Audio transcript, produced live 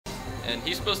And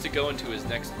he's supposed to go into his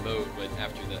next mode, but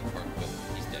after that part, but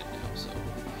he's dead now, so.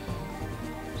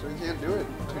 So he can't do it.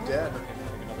 Too dead.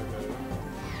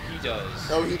 He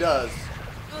does. Oh, he does.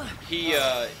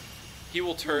 He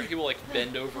will turn. He will like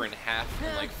bend over in half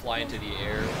and like fly into the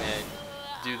air and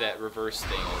do that reverse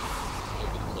thing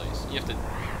over the place. You have to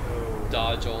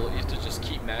dodge all. You have to just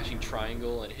keep mashing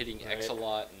triangle and hitting X a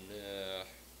lot. And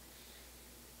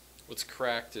what's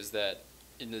cracked is that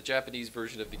in the Japanese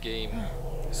version of the game,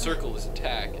 circle is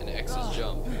attack and X is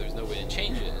jump. There's no way to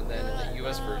change it. And then in the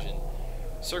US version,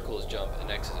 circle is jump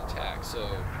and X is attack. So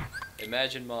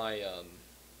imagine my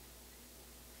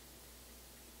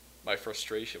my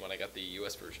frustration when I got the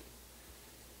US version.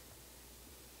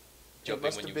 It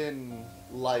must have been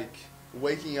like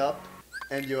waking up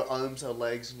and your arms are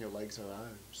legs and your legs are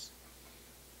arms.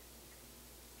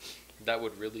 That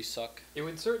would really suck. It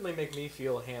would certainly make me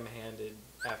feel ham-handed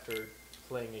after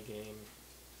playing a game.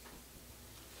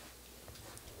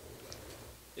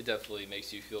 It definitely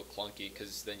makes you feel clunky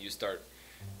because then you start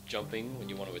jumping when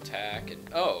you want to attack. And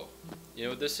oh, you know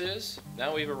what this is?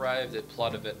 Now we've arrived at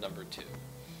plot event number 2.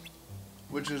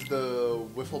 Which is the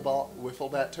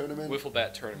wiffle bat tournament? Wiffle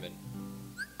bat tournament.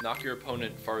 Knock your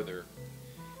opponent farther.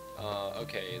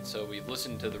 Okay, and so we've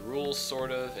listened to the rules,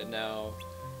 sort of, and now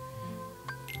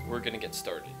we're gonna get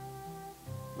started.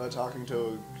 Am I talking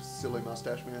to a silly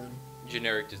mustache man?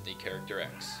 Generic Disney character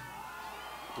X.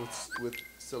 With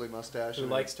silly mustache. Who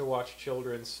likes to watch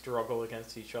children struggle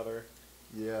against each other.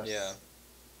 Yes. Yeah.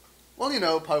 Well, you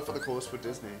know, par for the course for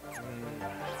Disney.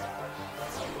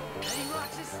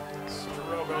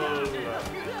 Struggle.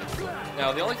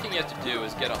 Now, the only thing you have to do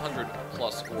is get 100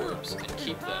 plus orbs and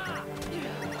keep them.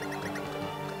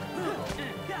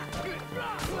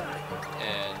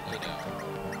 And, you know,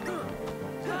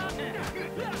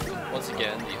 once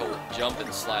again, the whole jump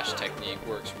and slash technique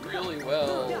works really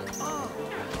well.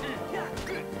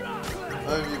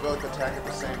 Oh, you both attack at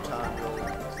the same time, really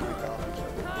sleep off each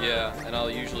other. Yeah, and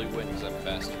I'll usually win because I'm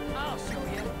faster.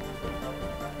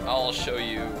 I'll show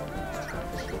you.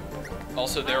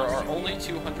 Also, there are only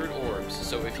 200 orbs,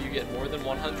 so if you get more than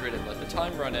 100 and let the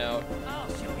time run out,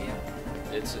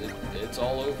 it's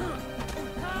all over.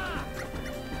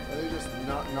 They just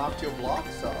knocked your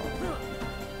blocks off.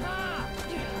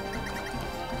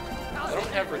 I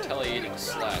don't have retaliating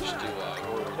slash, do I?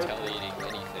 Or retaliating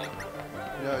anything.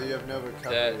 No, you have no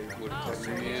recovery. That would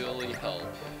really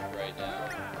help right now.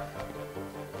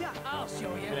 You're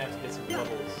gonna have to get some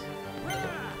levels.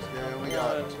 Yeah, I only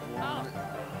got one.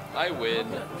 I win.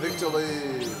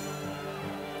 Victory!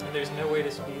 And there's no way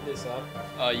to speed this up.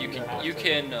 You can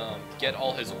get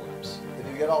all his orbs. If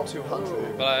you get all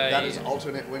 200, But that is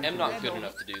alternate win. I'm not good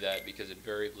enough to do that because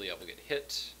invariably I will get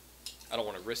hit. I don't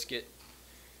want to risk it.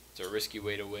 It's a risky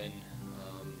way to win.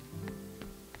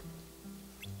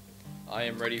 I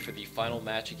am ready for the final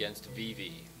match against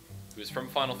Vivi, who is from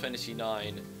Final Fantasy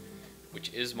IX,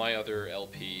 which is my other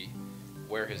LP,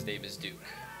 where his name is Duke.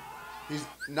 He's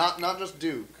not just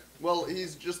Duke. Well,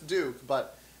 he's just Duke,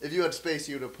 but if you had space,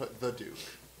 you would have put the Duke.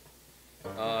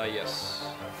 Yes.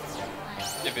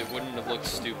 If it wouldn't have looked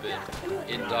stupid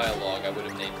in dialogue, I would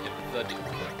have named him the Duke.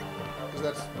 Because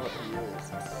that's what he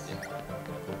is.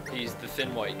 Yeah. He's the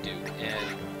thin white Duke,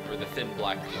 or the thin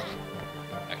black Duke,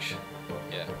 actually.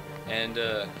 Yeah. And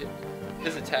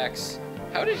his attacks.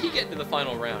 How did he get into the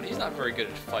final round? He's not very good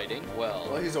at fighting.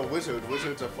 Well, he's a wizard.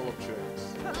 Wizards are full of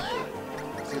tricks.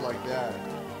 See, like that.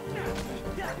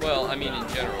 Well, I mean, in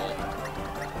general.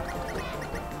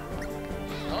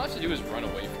 All I have to do is run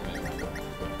away from him.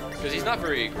 Because he's not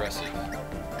very aggressive.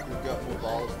 You've got more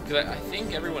balls. Because I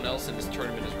think everyone else in this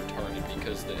tournament is retarded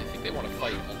because I think they want to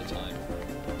fight all the time.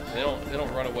 They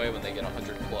don't run away when they get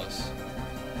 100 plus.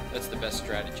 That's the best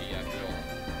strategy after all.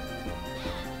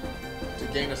 To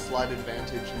gain a slight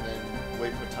advantage and then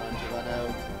wait for time to run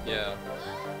out. Yeah.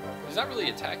 He's not really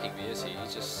attacking me, is he?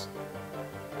 He's just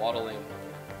waddling.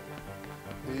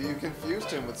 You confused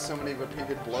him with so many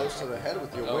repeated blows to the head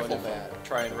with your wiffle bat.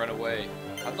 Try and run away.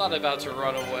 I'm not about to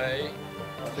run away.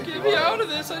 I Get me out of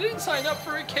this! I didn't sign up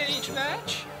for a cage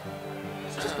match!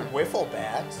 It's just wiffle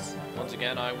bats. Once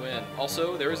again, I win.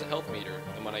 Also, there is a health meter,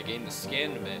 and when I gain the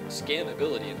scan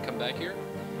ability and come back here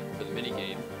for the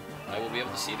minigame, I will be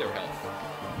able to see their health.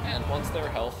 And once their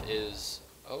health is...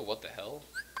 Oh, what the hell?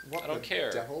 What I don't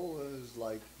care. The devil is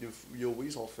like your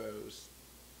weasel foes.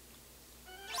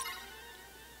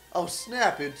 Oh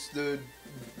snap! It's the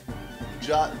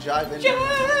jiving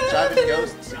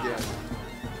ghosts again,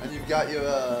 and you've got your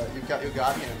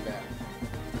god hand back.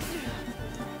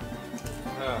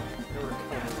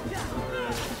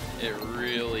 It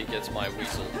really gets my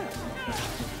weasel.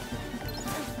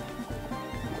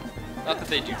 Not that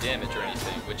they do damage or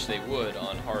anything, which they would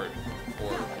on hard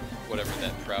or whatever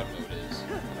that proud mode is.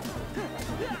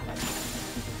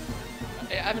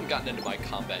 I haven't gotten into my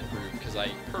combat groove because I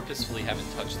purposefully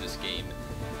haven't touched this game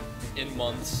in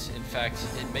months. In fact,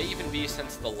 it may even be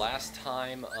since the last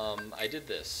time I did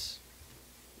this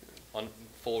on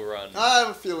full run. I have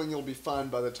a feeling you'll be fine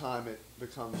by the time it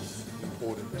becomes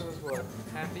important. That was what,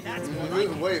 half a year?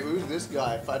 Wait, who's this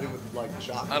guy fighting with like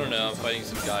Jock? I don't know, I'm fighting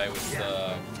some guy with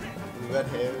Red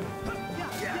hair.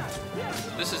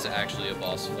 this is actually a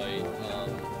boss fight.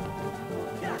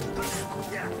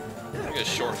 I'm gonna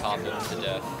short hop him to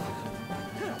death.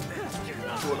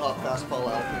 Short hop, fastball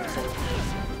out. Pencil.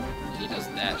 He does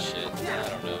that shit. I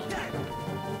don't know.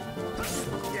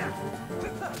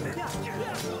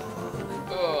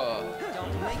 Ugh.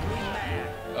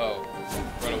 Oh,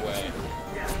 run away.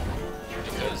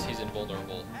 Because he's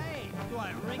invulnerable. Hey, do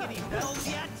I ring any bells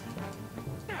yet?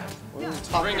 What are you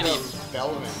talking Ring any- about?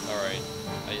 Bellman. Alright,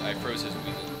 I froze his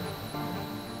weasel.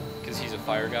 Because he's a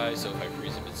fire guy, so if I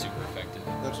freeze him, it's super effective.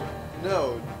 That's right.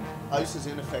 No, ice is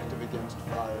ineffective against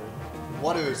fire.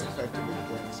 Water is effective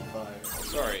against fire.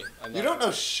 Sorry, I'm not... You don't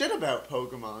know shit about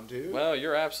Pokemon, dude. Well,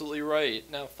 you're absolutely right.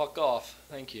 Now fuck off.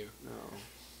 Thank you.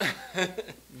 No.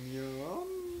 Yeah.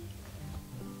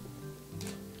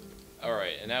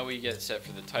 Alright, and now we get set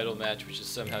for the title match, which is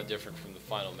somehow different from the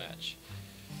final match.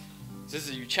 This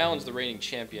is, you challenge the reigning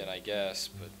champion, I guess,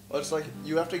 but... Well, it's like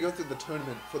you have to go through the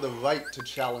tournament for the right to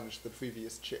challenge the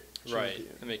previous champion.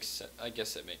 Right, that makes sense. I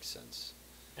guess that makes sense.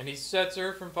 And he's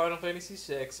Setzer from Final Fantasy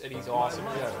VI, and he's awesome.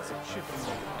 Yeah,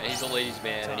 And he's a ladies'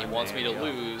 man, and he wants me to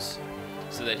lose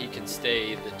so that he can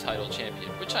stay the title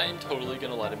champion, which I am totally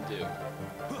gonna let him do.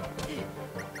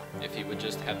 If he would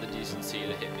just have the decency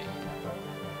to hit me.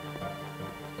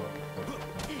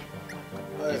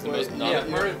 He's the most yeah.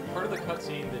 Part of the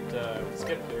cutscene that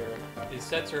skipped there is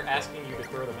Setzer asking you to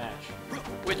throw the match.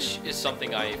 Which is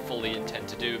something I fully intend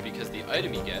to do because the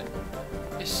item you get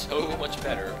is so much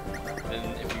better than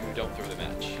if you don't throw the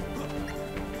match.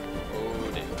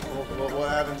 Oh damn. Well, what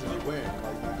happens if you win?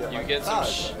 Like,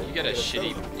 You get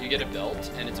you get a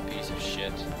belt and it's a piece of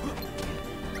shit.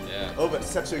 Yeah. Oh, but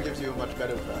Setsu gives you a much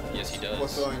better prize. Yes, he does. For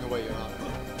throwing away your honor.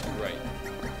 Right.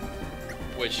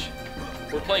 Which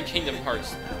we're playing Kingdom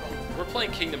Hearts. We're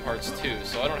playing Kingdom Hearts 2,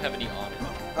 so I don't have any honor.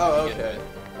 Oh, to begin okay. with.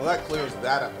 Well, that clears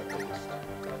that up at least.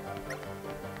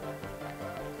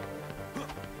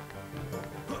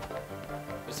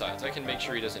 Besides, I can make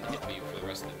sure he doesn't hit me for the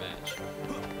rest of the match.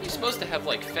 He's supposed to have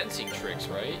like fencing tricks,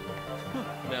 right?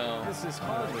 No. This is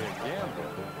hardly a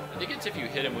gamble. I think it's if you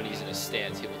hit him when he's in a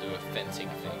stance, he will do a fencing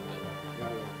thing.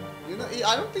 You know,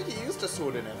 I don't think he used a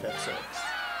sword in FF6.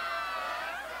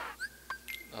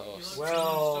 Oh,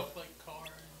 Well,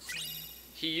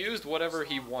 he used whatever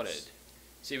he wanted.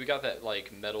 See, we got that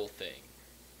like metal thing.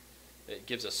 It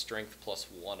gives us strength +1,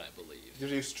 I believe.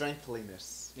 Gives you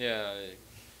strengthliness. Yeah. It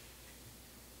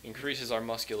increases our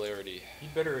muscularity. you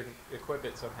better equip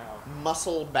it somehow.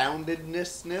 Muscle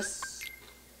boundedness.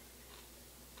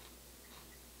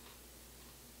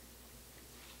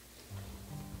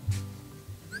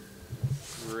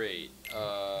 Great.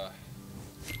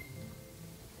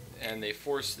 And they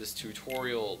forced this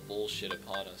tutorial bullshit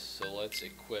upon us, so let's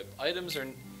equip.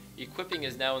 Equipping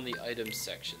is now in the items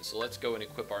section, so let's go and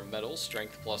equip our metal,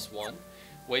 strength +1.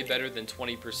 Way better than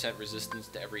 20% resistance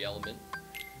to every element.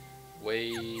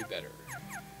 Way better.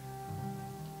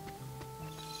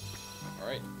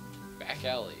 Alright, back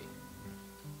alley.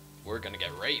 We're gonna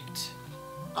get raped.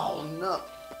 Oh no.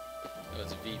 Oh,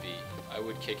 it's a VV. I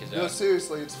would kick his No, ass.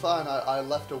 seriously, it's fine. I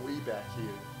left a Wii back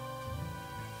here.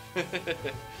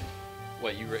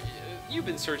 What, you've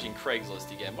been searching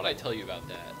Craigslist again. What'd I tell you about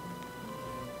that?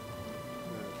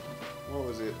 What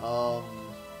was it?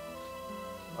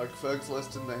 Like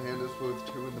Craigslist in the hand is worth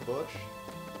 2 in the bush?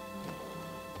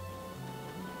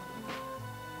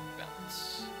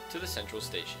 Bounce. To the central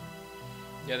station.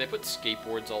 Yeah, they put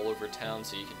skateboards all over town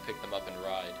so you can pick them up and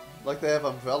ride. Like they have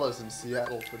umbrellas in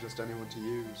Seattle for just anyone to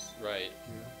use. Right.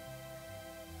 Yeah.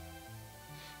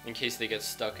 In case they get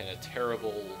stuck in a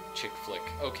terrible chick flick.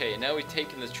 Okay, now we've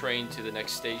taken the train to the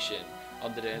next station.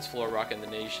 On the dance floor, rockin' the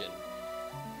nation.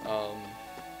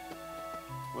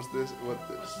 What's this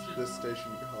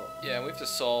station called? Yeah, we have to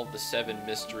solve the 7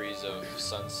 mysteries of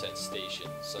Sunset Station.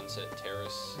 Sunset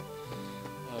Terrace.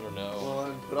 I don't know. Well,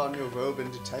 and put on your robe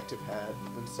and detective hat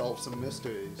and solve some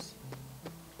mysteries.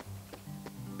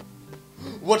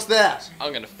 What's that?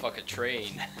 I'm gonna fuck a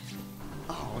train.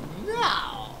 Oh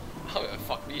no! I'm gonna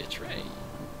fuck me a train.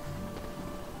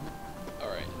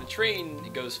 Alright, the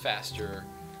train goes faster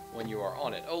when you are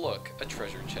on it. Oh look, a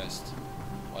treasure chest.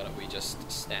 Why don't we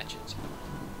just snatch it?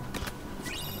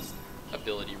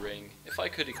 ability ring. If I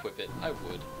could equip it, I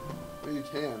would. Well, you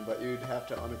can, but you'd have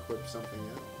to unequip something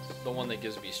else. The one that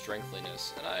gives me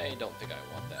strengthliness, and I don't think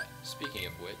I want that. Speaking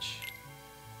of which,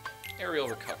 aerial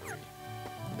recovery.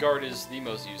 Guard is the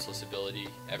most useless ability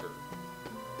ever.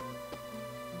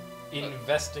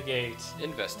 Investigate.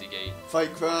 Investigate.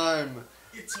 Fight crime!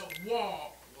 It's a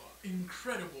wall.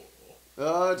 Incredible.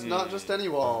 It's not just any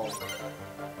wall.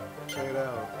 Check it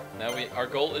out. Now our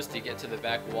goal is to get to the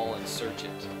back wall and search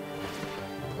it.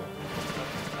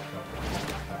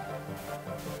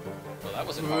 Well, that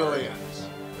wasn't hard. Brilliant.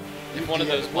 If one of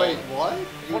those Wait, balls, what?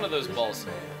 if one of those balls,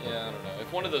 yeah, I don't know.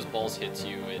 If one of those balls hits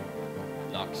you, it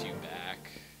knocks you back.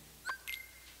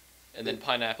 And then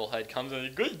Pineapple Head comes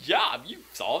in. Good job, you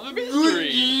solved the mystery.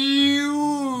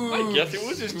 I guess it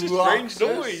was just a strange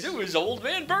noise. It was Old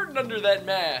Man Burton under that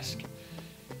mask.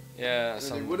 Yeah, And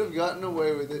they would have gotten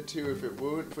away with it too if it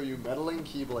weren't for you meddling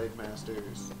Keyblade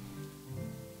Masters.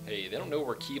 Hey, they don't know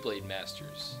we're Keyblade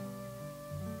Masters.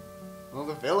 Well,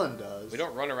 the villain does. We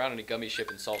don't run around in a gummy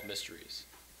ship and solve mysteries.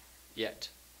 Yet.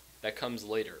 That comes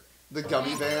later. The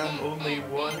gummy van. Only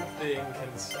one thing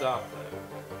can stop them.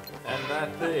 And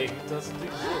that thing doesn't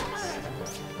exist.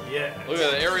 Yeah. Look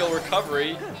at the aerial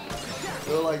recovery.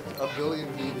 There are like a billion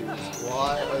VDs.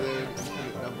 Why are there an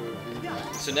infinite number of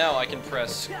VDs? So now I can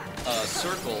press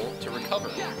circle to recover.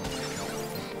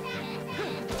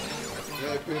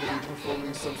 They appear to be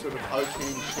performing some sort of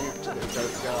arcane chant to their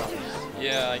dark gods.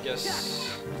 Yeah, I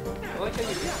guess. I like how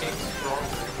you became stronger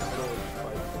in the middle of the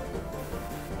fight.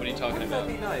 What are you talking Wouldn't about?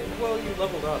 that be nice? Well, you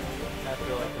leveled up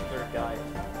after like the third guy.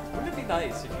 Wouldn't it be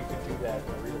nice if you could do that in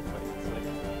a real fight? It's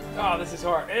like, oh, this is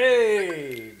hard.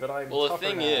 Hey, but I'm Well, the tougher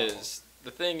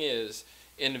thing is,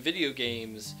 in video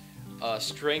games,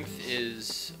 strength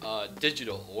is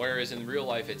digital, whereas in real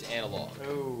life it's analog.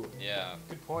 Oh, Yeah.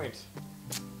 good point.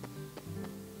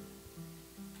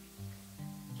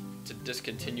 It's a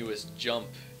discontinuous jump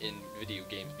in video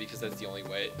games because that's the only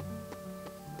way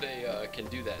they can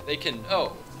do that. They can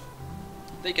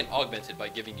augment it by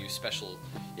giving you special,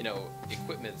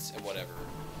 equipments and whatever.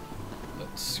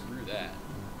 But screw that.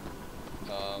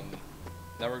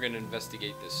 Now we're gonna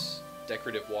investigate this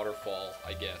decorative waterfall,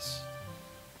 I guess.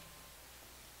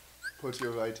 Put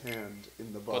your right hand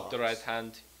in the box. Put the right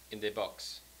hand in the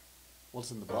box.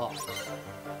 What's in the box?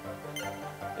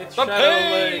 It's The Shadow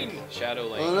pain! Link. Shadow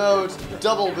Link. Oh no, it's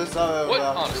double Bizarro. What,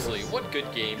 Raptors. honestly, what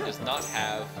good game does not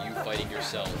have you fighting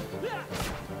yourself?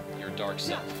 Your dark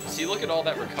self. See, look at all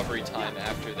that recovery time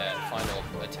after that final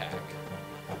attack.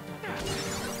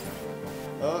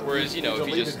 Whereas,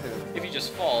 deleted him. if you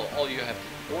just fall, all you have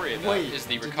to worry about Wait, is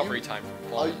the did recovery you- time from Are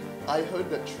falling. you, I heard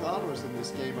that Tron was in this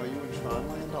game. Are you in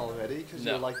Tronland already? Because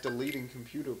No. you're like deleting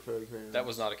computer programs. That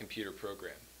was not a computer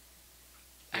program.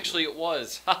 Actually, it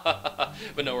was.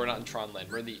 But no, we're not in Tronland.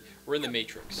 We're in the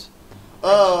Matrix.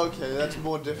 Oh, okay. That's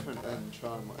more different than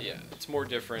Tronland. Yeah, it's more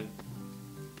different.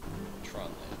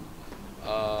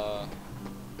 Tronland.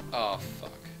 Oh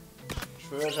fuck.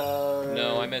 Treasure.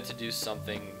 No, I meant to do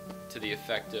something to the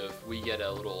effect of we get a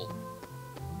little.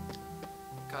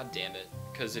 God damn it!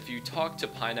 Because if you talk to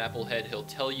Pineapple Head, he'll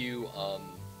tell you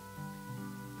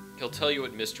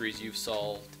what mysteries you've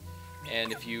solved,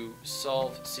 and if you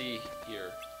see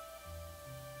here.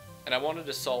 And I wanted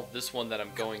to solve this one that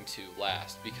I'm going to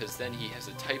last because then he has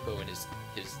a typo in his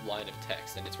line of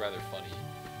text, and it's rather funny.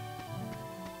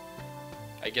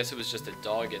 I guess it was just a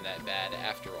dog in that bag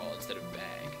after all, instead of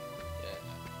bag.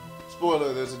 Yeah.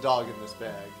 Spoiler: there's a dog in this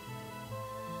bag.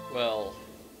 Well,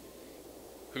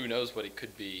 who knows what it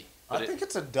could be? But I think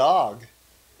it's a dog.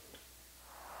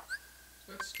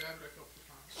 Let's stab it a couple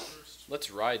times first.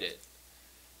 let's ride it.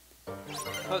 I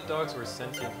thought dogs were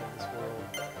sentient in this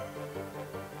world.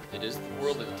 It is the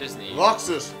world of Disney.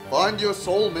 Roxas, find your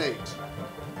soulmate.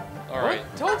 All right.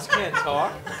 What? Dogs can't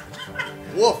talk.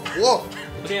 Woof, woof.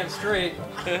 Damn straight.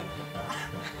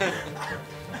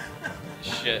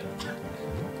 Shit.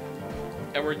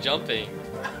 And we're jumping.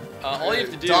 All you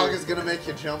have to do. Dog is gonna make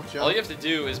you jump. All you have to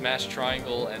do is mash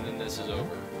triangle, and then this is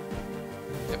over.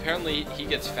 Apparently, he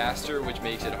gets faster, which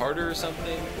makes it harder or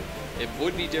something. It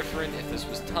would be different if this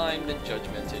was timed and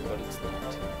judgmented, but it's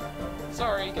not.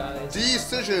 Sorry, guys.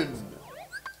 Decision.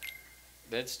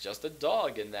 That's just a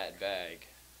dog in that bag.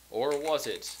 Or was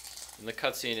it? In the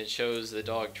cutscene, it shows the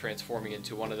dog transforming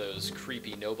into one of those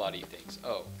creepy nobody things.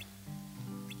 Oh.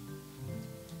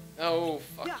 Oh,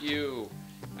 fuck you.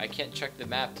 I can't check the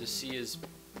map to see his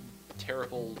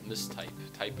terrible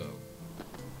typo.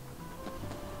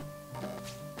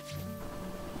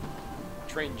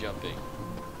 Train jumping.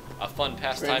 A fun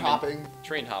pastime.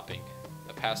 Train hopping.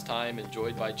 A pastime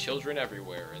enjoyed by children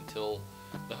everywhere until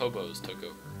the hobos took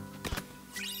over.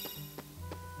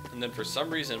 And then for some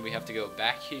reason, we have to go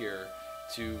back here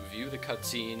to view the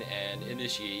cutscene and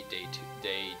initiate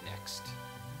day next.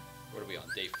 What are we on?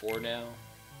 Day 4 now?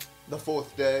 The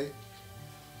 4th day.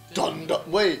 Dun dun.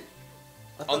 Wait.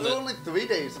 I thought On there the- were only 3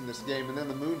 days in this game, and then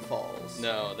the moon falls.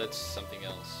 No, that's something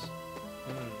else.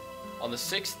 On the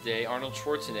 6th day, Arnold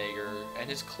Schwarzenegger and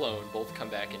his clone both come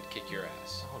back and kick your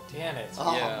ass. Oh, damn it.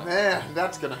 Oh Yeah. man,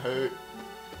 that's gonna hurt.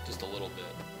 Just a little bit.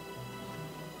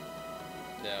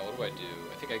 Now, what do I do?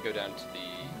 I think I go down to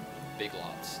the Big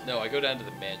Lots. No, I go down to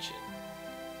the mansion.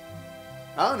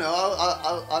 I don't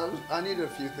know. I needed a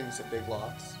few things at Big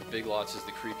Lots. Big Lots is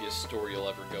the creepiest store you'll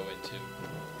ever go into,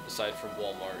 aside from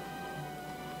Walmart.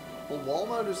 Well,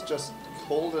 Walmart is just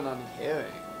cold and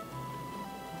uncaring.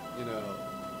 You know,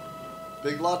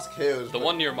 Big Lots cares. The but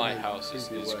one near my in a house is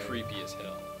creepy way. creepy as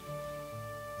hell.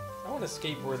 I want a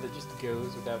skateboard that just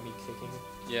goes without me kicking.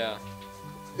 Yeah.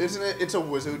 Isn't it? It's a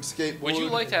wizard skateboard. Would you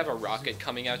like to have a rocket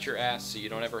coming out your ass so you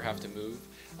don't ever have to move?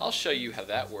 I'll show you how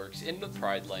that works in the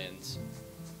Pride Lands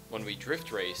when we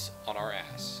drift race on our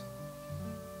ass.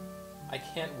 I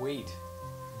can't wait.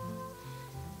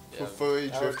 for Yeah, furry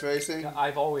That drift would- racing?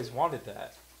 I've always wanted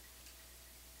that.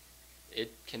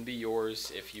 it can be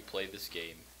yours if you play this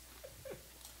game. Let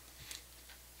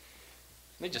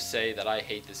me just say that I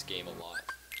hate this game a lot.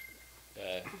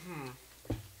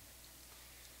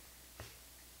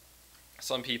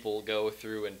 Some people go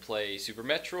through and play Super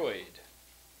Metroid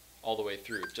all the way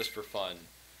through just for fun.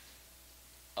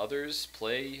 Others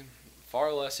play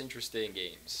far less interesting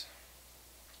games.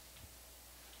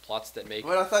 Plots that make...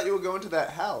 Wait, I thought you were going to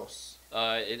that house.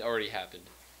 It already happened.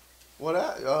 What?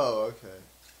 Oh, okay.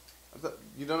 I thought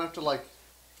you don't have to like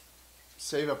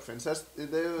save a princess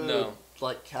there. No.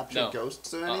 Like capture No.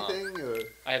 ghosts or Uh-uh. anything, or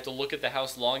I have to look at the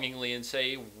house longingly and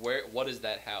say, what is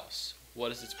that house?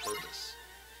 What is its purpose?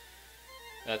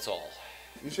 That's all.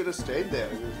 you should have stayed there.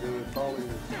 They would probably.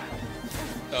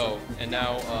 Oh, and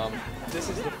now, This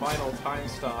is the final time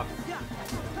stop.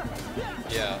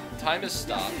 yeah, time has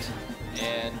stopped,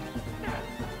 and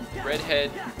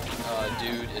redhead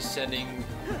dude is sending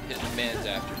his mans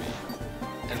after me.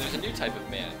 And there's a new type of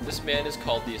man. This man is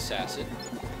called the Assassin.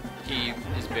 He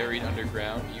is buried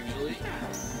underground, usually,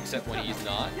 except when he's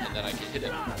not, and then I can hit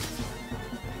him.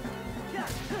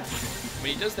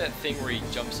 When he does that thing where he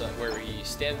jumps up, where he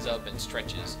stands up and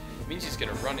stretches, it means he's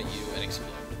gonna run at you and explode.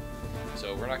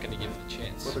 So we're not gonna give him the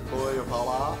chance, For the glory of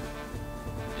Allah.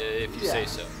 if you Yeah. say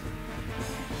so.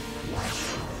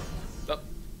 Oh,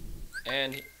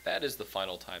 and that is the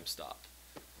final time stop.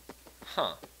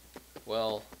 Huh.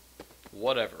 Well,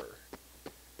 whatever.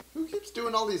 Who keeps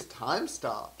doing all these time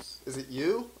stops? Is it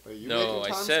you? Are you No,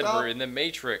 making I time said stop? we're in the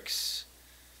Matrix.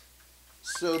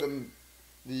 So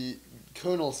the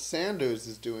Colonel Sanders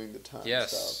is doing the time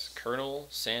Yes, stops. Colonel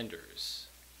Sanders.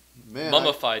 Man,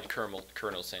 Mummified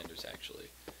Colonel Sanders, actually.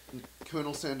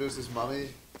 Colonel Sanders' mummy.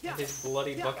 His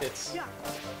bloody buckets.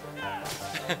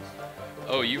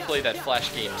 Oh, you play that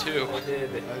Flash game too. I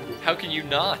did. How can you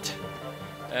not?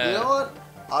 You know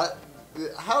what?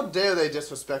 How dare they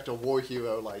disrespect a war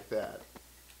hero like that?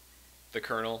 The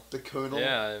Colonel? The Colonel?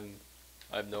 Yeah,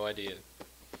 I have no idea.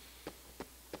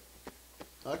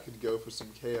 I could go for some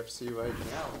KFC right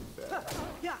now, in fact.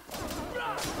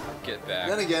 Get back.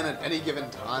 Then again, at any given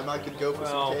time, I could go for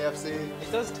Well, some KFC.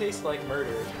 It does taste like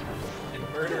murder. And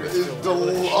murder is It's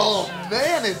delicious. oh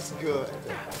man, it's good.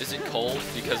 Is it cold?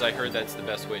 Because I heard that's the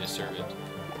best way to serve it.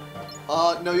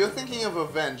 No, you're thinking of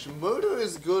revenge. Murder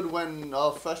is good when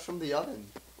fresh from the oven,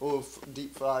 or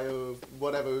deep fry, or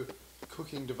whatever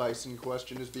cooking device in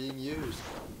question is being used.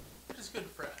 It is good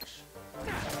fresh.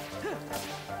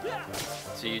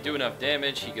 So you do enough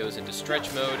damage, he goes into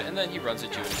stretch mode, and then he runs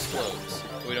at you and explodes.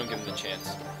 We don't give him the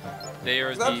chance. They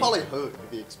are That the... probably hurt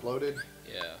if he exploded.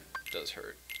 Yeah, it does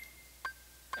hurt.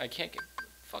 I can't get...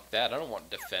 Fuck that, I don't want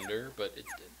Defender, but it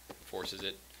forces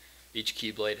it. Each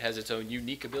Keyblade has its own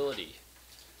unique ability.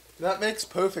 That makes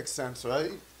perfect sense,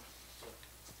 right?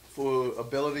 For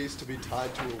abilities to be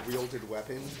tied to a wielded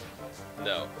weapon.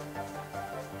 No.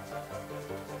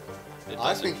 It I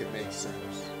doesn't. think it makes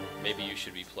sense. Maybe you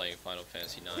should be playing Final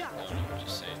Fantasy IX. No, I'm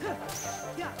just saying.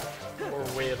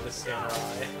 Or Way of the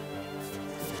Samurai.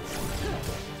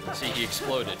 See, he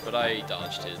exploded, but I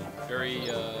dodged it very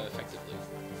effectively.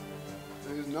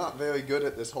 He's not very good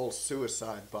at this whole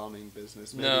suicide bombing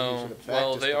business. Maybe he No, should have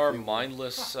well, practiced they a are few-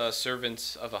 mindless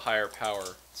servants of a higher power,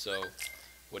 so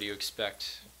what do you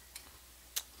expect?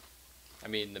 I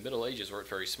mean, the Middle Ages weren't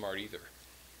very smart either.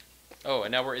 Oh,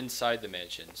 and now we're inside the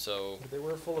mansion, so... They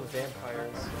were full of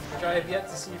vampires, which I have yet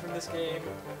to see from this game.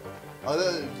 Oh,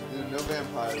 there are no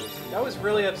vampires. I was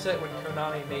really upset when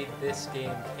Konami made this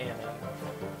game canon.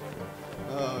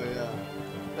 Oh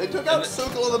took out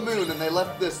Circle of the Moon and they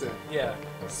left this in. Yeah.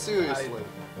 Seriously.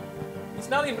 He's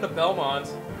not even a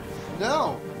Belmont.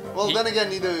 No. Well, He- then again,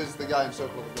 neither is the guy in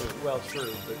Circle of the Moon. Well,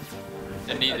 true, but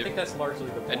And I neither, think that's largely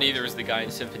the point. and neither is the guy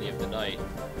in Symphony of the Night.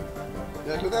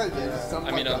 Yeah, who that is? Yeah. Some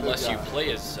I mean, like other unless you guy.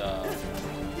 play as,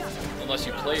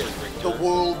 Richter. The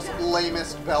world's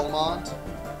lamest Belmont.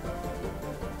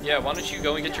 Yeah, why don't you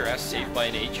go and get your ass saved by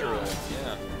an 8-year-old?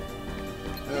 Yeah.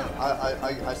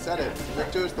 Yeah, I said it.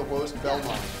 Victor is the worst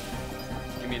Belmont.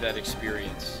 Give me that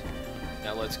experience.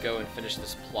 Now let's go and finish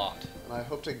this plot. And I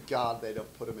hope to God they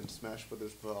don't put him in Smash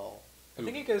Brothers Brawl. I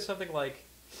think it goes something like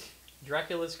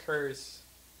Dracula's Curse,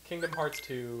 Kingdom Hearts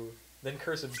 2, then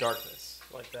Curse of Darkness,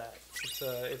 like that.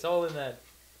 It's all in that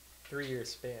 3-year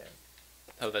span.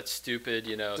 Oh, that's stupid,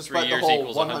 you know, 3 Despite the years whole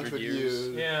equals 100 100 years. years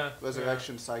Yeah.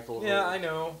 resurrection cycle. Yeah, I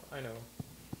know.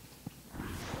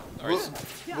 Alright,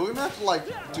 We're gonna have to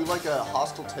like do like a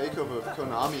hostile takeover of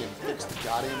Konami and fix the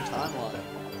goddamn timeline.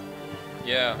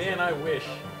 yeah. Man, I wish.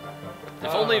 If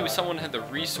only someone had the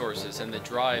resources and the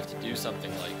drive to do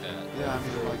something like that. Yeah, I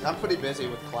mean, like I'm pretty busy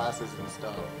with classes and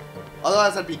stuff.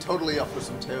 Otherwise, I'd be totally up for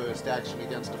some terrorist action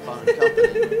against a foreign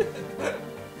company.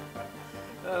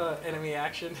 Enemy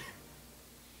action.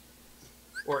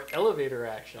 Or elevator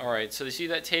action. Alright, so you see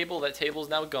that table? That table's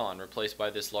now gone, replaced by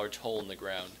this large hole in the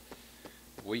ground.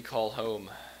 We call home.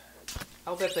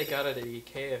 I'll bet they got it at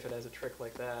EK if it has a trick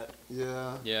like that.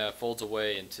 Yeah. Yeah, it folds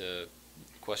away into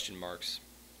question marks.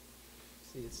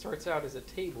 See, it starts out as a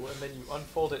table, and then you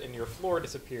unfold it and your floor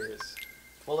disappears.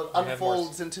 Well, it You have more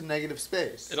unfolds into negative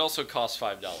space. It also costs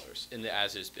 $5 in the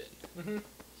as-is bin. Mm-hmm.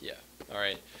 Yeah.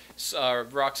 Alright. So,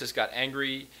 Roxas got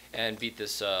angry and beat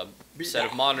this Beat set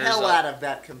the of monitors hell up. out of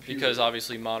that computer. Because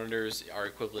obviously monitors are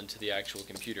equivalent to the actual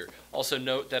computer. Also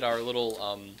note that our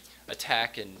little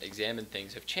attack and examine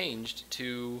things have changed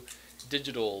to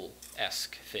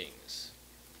digital-esque things.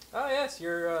 Oh yes,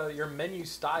 your menu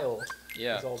style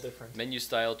Yeah. is all different. Menu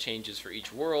style changes for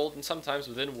each world and sometimes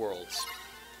within worlds.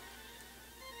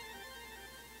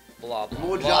 Blah blah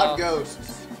More blah. job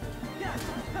ghosts.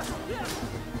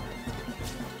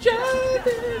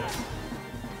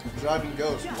 Driving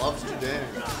ghost loves to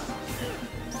dance.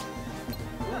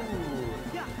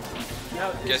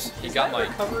 Now, Guess he is got that my-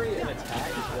 recovery and attack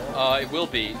as well? It will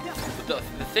be. But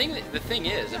the thing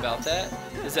is about that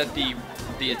is that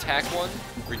the attack one,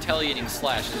 retaliating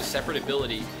slash, is a separate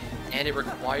ability, and it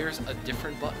requires a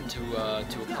different button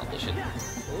to accomplish it.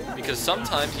 Because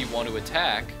sometimes you want to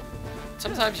attack,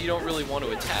 sometimes you don't really want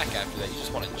to attack after that. You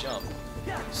just want to jump.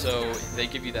 So they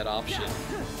give you that option.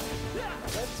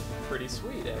 That's pretty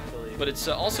sweet, actually. But it's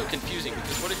also confusing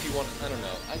because what if you want? I don't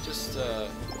know. I just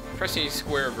pressing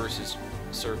square versus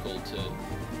circle to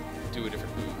do a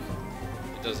different move.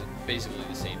 It does basically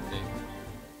the same thing.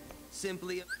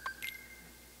 Simply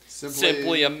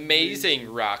Simply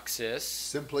amazing, Roxas.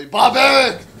 Simply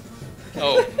barbaric!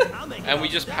 Oh, and we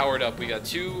just powered up. We got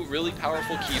 2 really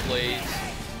powerful Keyblades.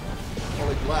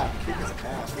 Holy black, kick his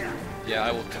ass. Yeah,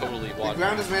 I will totally The watch.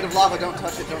 ground is made of lava, don't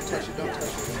touch it, don't touch it, don't touch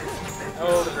it.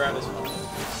 Oh, the ground is fine.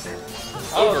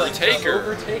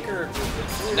 Overtaker.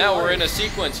 Overtaker. Now we're in a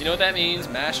sequence. You know what that means?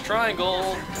 Mash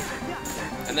triangle.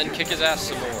 And then kick his ass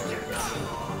some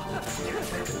more.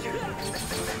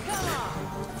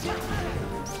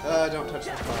 Don't touch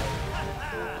the fire.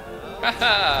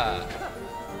 Haha!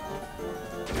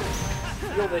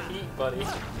 Feel the heat, buddy.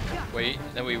 Wait,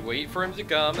 then we wait for him to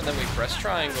come, and then we press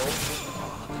triangle.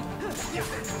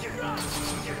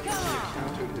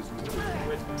 Countered his move.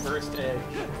 With burst edge.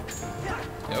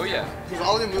 Oh yeah. Because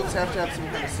all your moves have to have some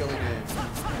kind of silly name.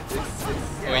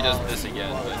 Oh, he does this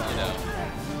again, but you know.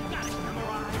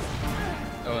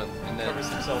 Oh, and Covers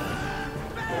then himself in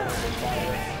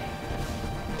fire.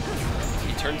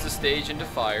 he turns the stage into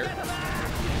fire.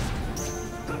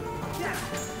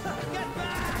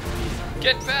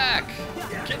 Get back!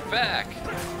 Get back!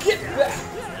 Get back!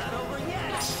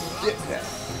 Get that.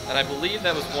 And I believe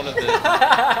that was one of the.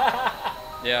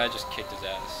 Yeah, I just kicked his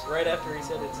ass. Right after he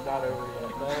said it's not over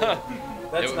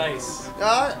yet. That's It- nice.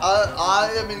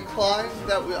 I am inclined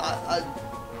that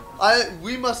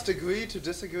we must agree to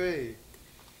disagree.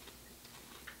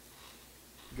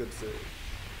 Good sir.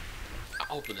 I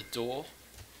opened the door.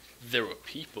 There were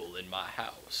people in my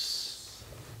house.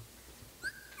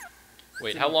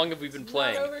 Wait, how long have we been It's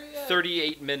not playing? over yet.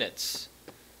 38 minutes.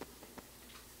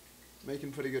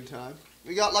 Making pretty good time.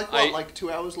 We got like I- what, like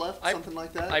 2 hours left, something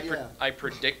like that. Yeah. I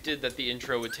predicted that the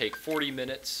intro would take 40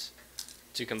 minutes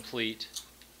to complete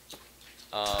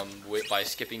by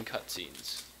skipping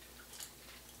cutscenes.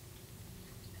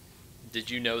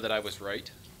 Did you know that I was right?